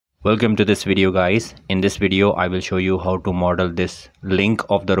Welcome to this video, guys. In this video I will show you how to model this link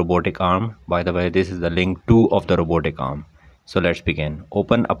of the robotic arm. By the way, this is the link 2 of the robotic arm. So let's begin.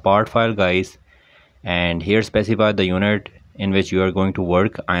 Open a part file, guys, and here specify the unit in which you are going to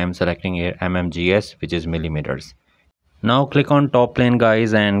work. I am selecting here mmgs, which is millimeters. Now click on top plane,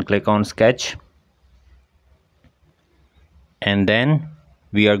 guys, and click on sketch, and then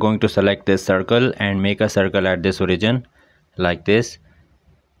we are going to select this circle and make a circle at this origin like this.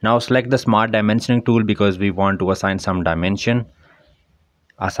 Now select the smart dimensioning tool because we want to assign some dimension.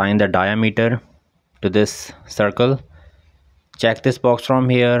 Assign the diameter to this circle. Check this box from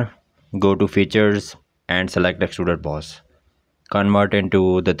here, go to features and select extruded boss. Convert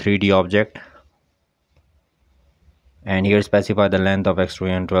into the 3D object, and here specify the length of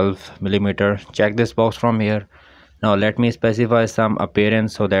extrusion 12 mm. Check this box from here. Now let me specify some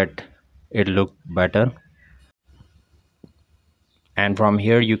appearance so that it look better. And from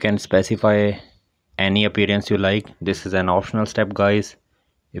here you can specify any appearance you like. This is an optional step, guys.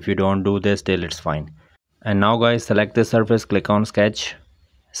 If you don't do this, still it's fine. And now, guys, select the surface, click on sketch,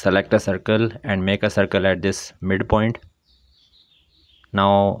 select a circle and make a circle at this midpoint.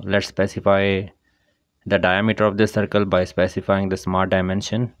 Now let's specify the diameter of this circle by specifying the smart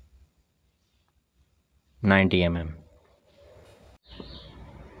dimension 90 mm.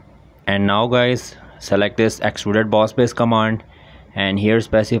 And now, guys, select this extruded boss base command and here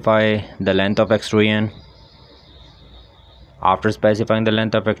specify the length of extrusion. After specifying the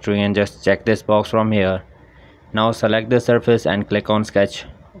length of extrusion, just check this box from here. Now select the surface and click on sketch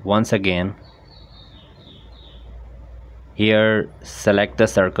once again. Here select the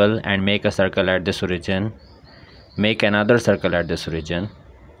circle and make a circle at this origin. Make another circle at this origin.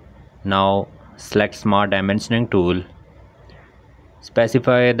 Now select smart dimensioning tool.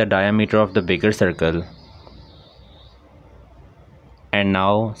 Specify the diameter of the bigger circle. And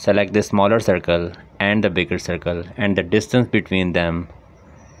now select the smaller circle and the bigger circle, and the distance between them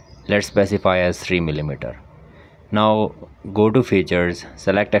let's specify as 3 mm. Now go to features,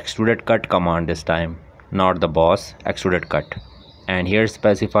 select extruded cut command this time, not the boss, extruded cut, and here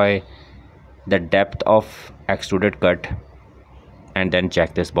specify the depth of extruded cut and then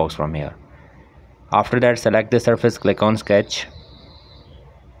check this box from here. After that, select the surface, click on sketch,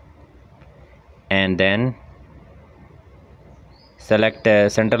 and then select a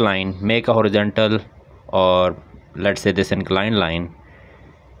center line, make a horizontal, or let's say this inclined line,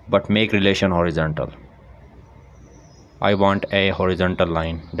 but make relation horizontal. I want a horizontal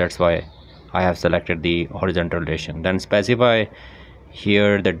line, that's why I have selected the horizontal relation. Then specify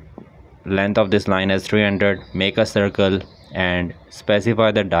here the length of this line as 300, make a circle and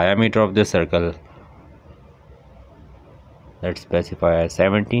specify the diameter of this circle. Let's specify as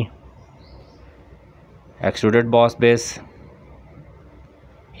 70. Extruded boss base.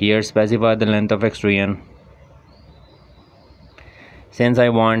 Here specify the length of extrusion. Since I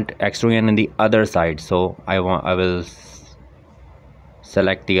want extrusion in the other side, so I will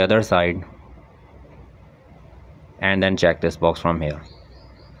select the other side and then check this box from here.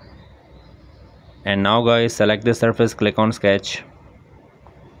 And now, guys, select the surface, click on sketch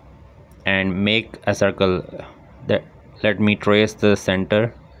and make a circle. Let me trace the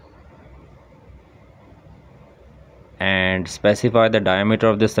center and specify the diameter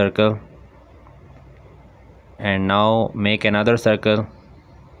of this circle. And now make another circle.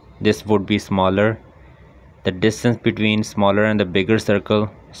 This would be smaller. The distance between smaller and the bigger circle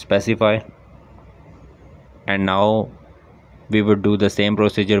specify. And now we would do the same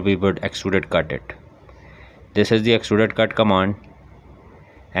procedure, we would extruded cut it. This is the extruded cut command,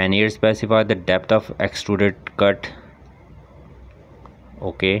 and here specify the depth of extruded cut.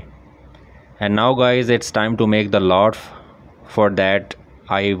 Okay. And now, guys, it's time to make the lot. For that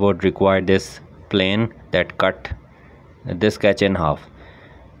I would require this plane that cut this sketch in half.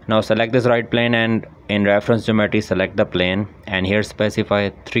 Now select this right plane and in reference geometry select the plane and here specify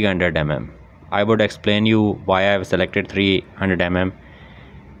 300 mm. I would explain you why I have selected 300 mm.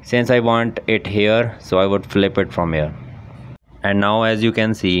 Since I want it here, so I would flip it from here. And now, as you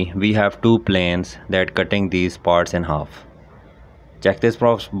can see, we have two planes that cutting these parts in half. Check this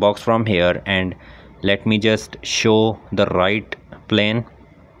box from here and let me just show the right plane,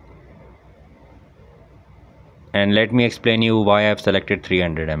 and let me explain you why I have selected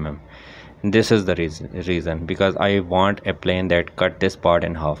 300 mm. This is the reason because I want a plane that cut this part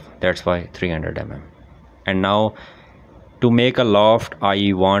in half, that's why 300 mm. And now to make a loft,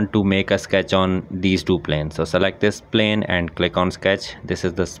 I want to make a sketch on these two planes, so select this plane and click on sketch. This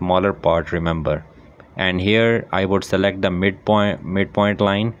is the smaller part, remember, and here I would select the midpoint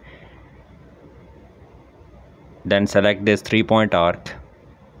line Then select this 3-point arc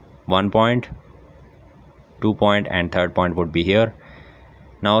 1 point, 2 point, and third point would be here.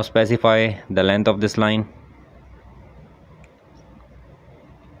 Now specify the length of this line,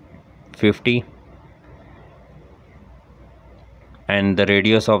 50, and the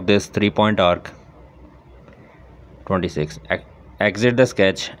radius of this 3-point arc, 26. Exit the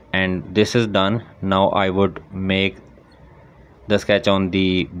sketch, and this is done. Now I would make the sketch on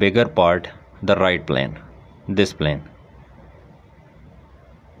the bigger part, the right plane, this plane.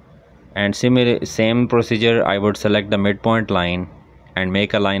 And same procedure, I would select the midpoint line and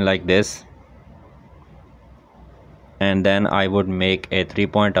make a line like this, and then I would make a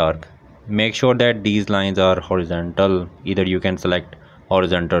 3-point arc. Make sure that these lines are horizontal. Either you can select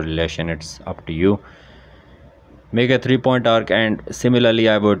horizontal relation, it's up to you. Make a 3-point arc, and similarly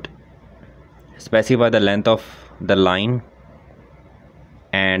I would specify the length of the line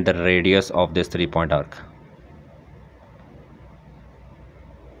and the radius of this 3-point arc.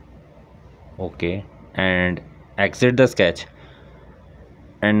 Okay, and exit the sketch.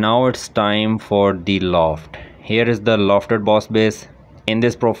 And now it's time for the loft. Here is the Lofted Boss Bass. In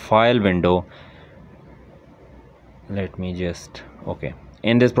this profile window,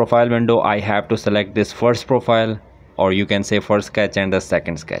 in this profile window I have to select this first profile, or you can say first sketch and the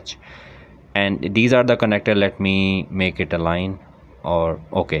second sketch, and these are the connector. Let me make it a line, or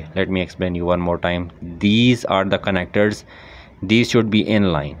okay, let me explain you one more time. These are the connectors. These should be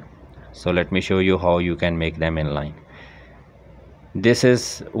in line. So let me show you how you can make them in line. This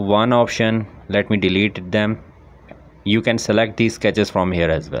is one option. Let me delete them. You can select these sketches from here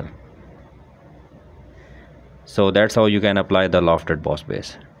as well. So that's how you can apply the Lofted Boss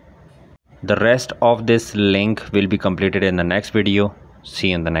Bass. The rest of this link will be completed in the next video. See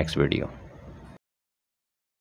you in the next video.